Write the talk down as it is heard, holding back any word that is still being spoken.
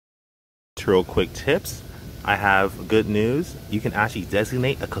Turo quick tips. I have good news. You can actually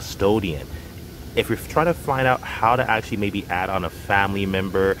designate a custodian. If you're trying to find out how to actually maybe add on a family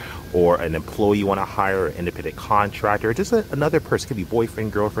member or an employee you want to hire, an independent contractor, or just another person, could be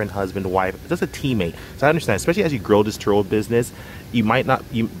boyfriend, girlfriend, husband, wife, just a teammate. So I understand, especially as you grow this Turo business, you might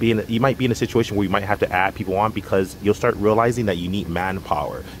be in a situation where you might have to add people on because you'll start realizing that you need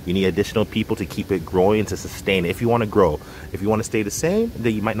manpower. You need additional people to keep it growing, to sustain it. If you want to grow, if you want to stay the same,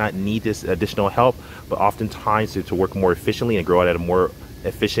 then you might not need this additional help. But oftentimes to work more efficiently and grow at a more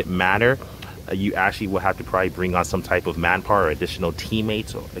efficient manner, you actually will have to probably bring on some type of manpower or additional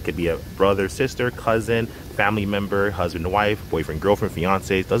teammates. So it could be a brother, sister, cousin, family member, husband, wife, boyfriend, girlfriend,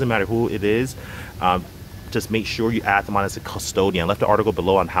 fiance. It doesn't matter who it is. Just make sure you add them on as a custodian. I left the article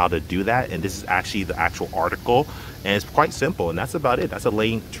below on how to do that, and this is actually the actual article, and it's quite simple, and that's about it. That's a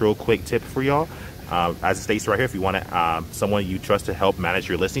Layn Turo quick tip for y'all. As it states right here, if you want someone you trust to help manage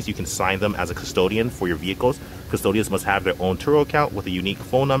your listings, you can sign them as a custodian for your vehicles. Custodians must have their own Turo account with a unique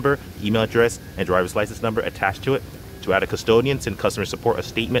phone number, email address, and driver's license number attached to it. To add a custodian, send customer support a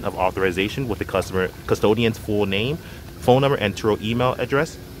statement of authorization with the custodian's full name, phone number, and Turo email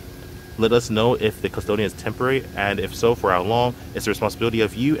address. Let us know if the custodian is temporary, and if so, for how long. It's the responsibility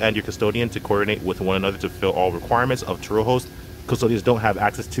of you and your custodian to coordinate with one another to fulfill all requirements of Turo host. Custodians don't have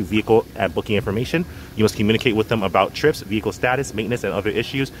access to vehicle and booking information. You must communicate with them about trips, vehicle status, maintenance, and other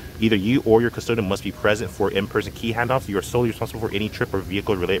issues. Either you or your custodian must be present for in-person key handoffs. You are solely responsible for any trip or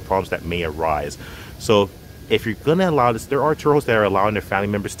vehicle-related problems that may arise. So if you're going to allow this, there are Turo hosts that are allowing their family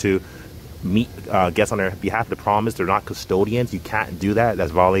members to meet guests on their behalf. The problem is they're not custodians. You can't do that.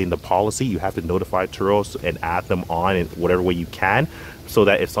 That's violating the policy. You have to notify Turos and add them on in whatever way you can, so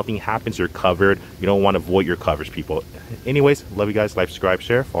that if something happens, you're covered. You don't want to void your coverage, people. Anyways, love you guys. Like, subscribe,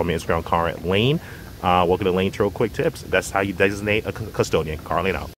 share. Follow me on Instagram, Conrad Layn. Welcome to Layn Turo Quick Tips. That's how you designate a custodian. Conrad Layn out.